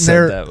 We're and he getting said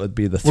there- That would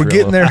be the thrill. We're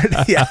getting of-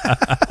 there.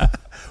 Yeah,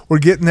 we're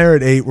getting there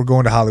at 8. We're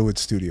going to Hollywood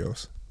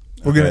Studios.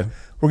 Okay.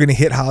 We're gonna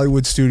hit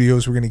Hollywood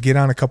Studios. We're gonna get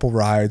on a couple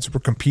rides. We're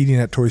competing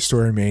at Toy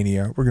Story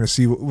Mania. We're gonna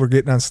see. We're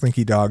getting on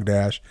Slinky Dog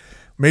Dash.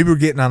 Maybe we're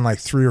getting on like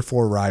 3 or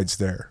 4 rides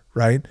there.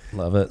 Right?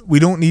 Love it. We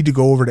don't need to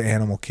go over to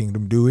Animal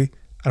Kingdom, do we?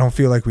 I don't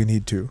feel like we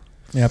need to.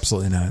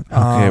 Absolutely not.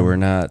 Okay, we're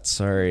not.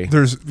 Sorry.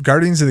 There's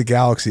Guardians of the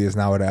Galaxy is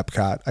now at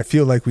Epcot. I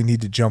feel like we need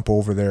to jump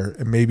over there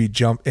and maybe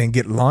jump and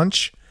get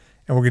lunch.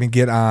 And we're going to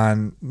get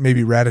on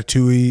maybe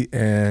Ratatouille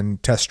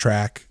and Test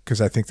Track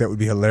because I think that would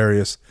be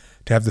hilarious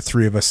to have the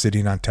 3 of us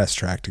sitting on Test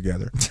Track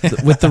together.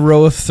 With the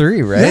row of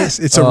 3, right? Yes,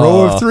 it's a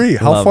row of 3.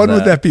 How love fun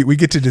would that be? We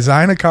get to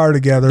design a car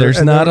together. There's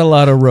and not then- a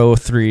lot of row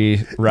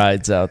 3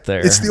 rides out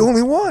there. It's the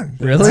only one.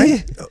 Really?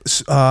 Right?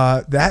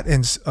 That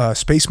and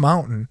Space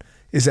Mountain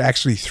is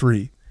actually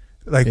 3.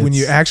 Like when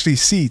you actually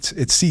seats,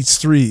 it seats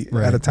 3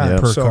 at a time.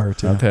 Yep. Per So, car,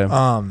 too. Okay.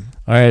 Um,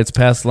 All right, it's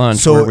past lunch.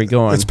 So Where are we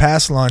going? It's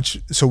past lunch,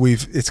 so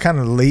it's kind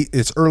of late.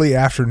 It's early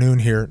afternoon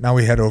here. Now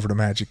we head over to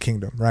Magic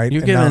Kingdom, right?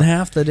 You're And giving now,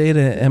 half the day to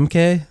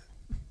MK?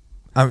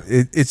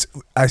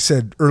 I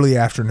said early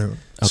afternoon,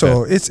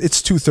 so it's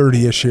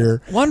 2:30 ish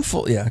here. One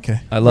full. Yeah.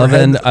 Okay. I love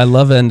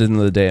ending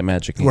the day at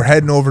Magic Kingdom. We're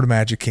heading over to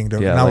Magic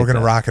Kingdom. Yeah, I now like we're gonna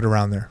that. rock it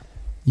around there.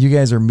 You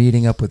guys are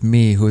meeting up with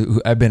me,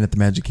 who I've been at the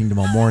Magic Kingdom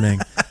all morning.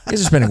 You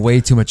guys are spending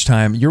way too much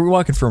time. You're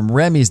walking from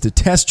Remy's to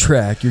Test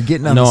Track. You're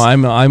getting on. No,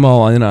 this- I'm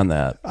all in on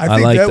that. I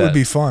think like that would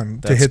be fun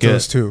to That's hit good.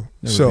 those two. That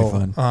would be So,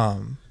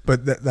 fun.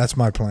 but that's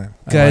my plan.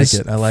 Guys,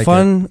 I like it.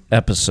 fun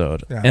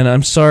episode. Yeah. And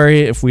I'm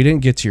sorry if we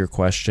didn't get to your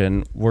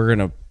question.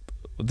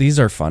 These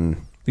are fun.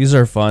 These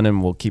are fun,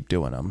 and we'll keep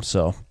doing them.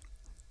 So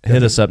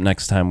hit us up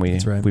next time we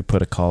right. we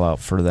put a call out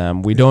for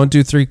them. We don't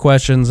do 3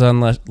 questions on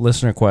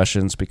listener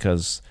questions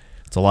because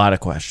it's a lot of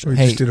questions. We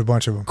Hey, just did a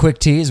bunch of them. Quick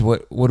tease.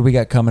 What do we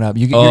got coming up?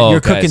 You're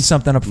guys, cooking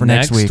something up for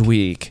next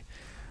week.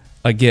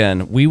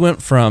 Again, we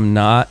went from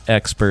not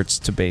experts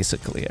to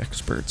basically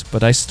experts,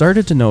 but I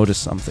started to notice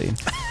something.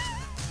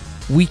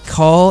 We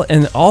call,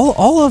 and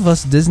all of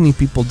us Disney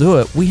people do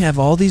it, we have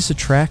all these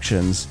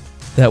attractions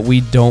that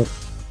we don't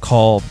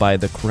call by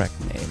the correct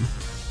name.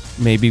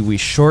 Maybe we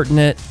shorten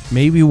it,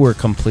 maybe we're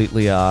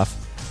completely off.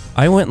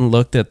 I went and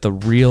looked at the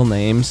real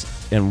names,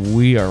 and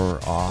we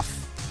are off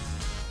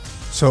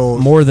So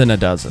more than a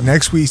dozen.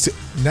 next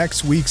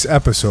week's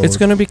episode, It's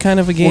going to be kind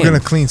of a game. we're gonna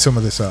clean some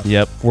of this up.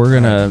 Yep, we're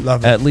gonna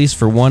Love it. at least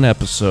for one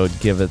episode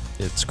give it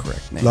its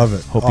correct name. Love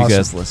it. Hope Awesome. you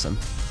guys listen.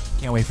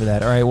 Can't wait for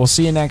that. All right, we'll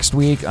see you next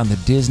week on the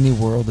Disney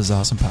World is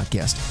Awesome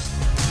podcast.